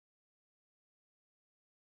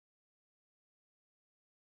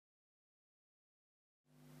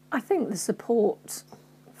I think the support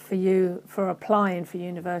for you for applying for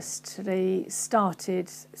university started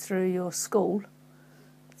through your school,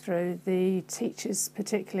 through the teachers,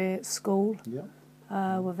 particularly at school,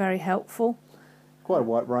 were very helpful. Quite a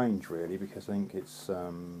wide range, really, because I think it's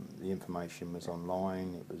the information was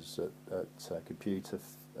online. It was at computer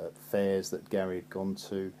fairs that Gary had gone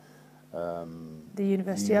to. The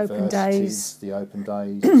university open days. The open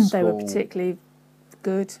days. They were particularly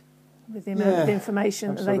good with the amount of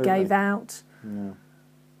information that they gave out.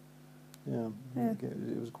 Yeah.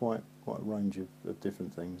 It was quite a range of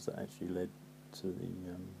different things that actually led to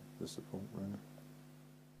the support, really.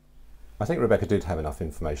 I think Rebecca did have enough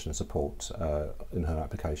information and support in her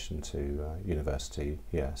application to university,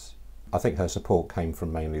 yes. I think her support came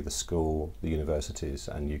from mainly the school, the universities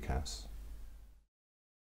and UCAS.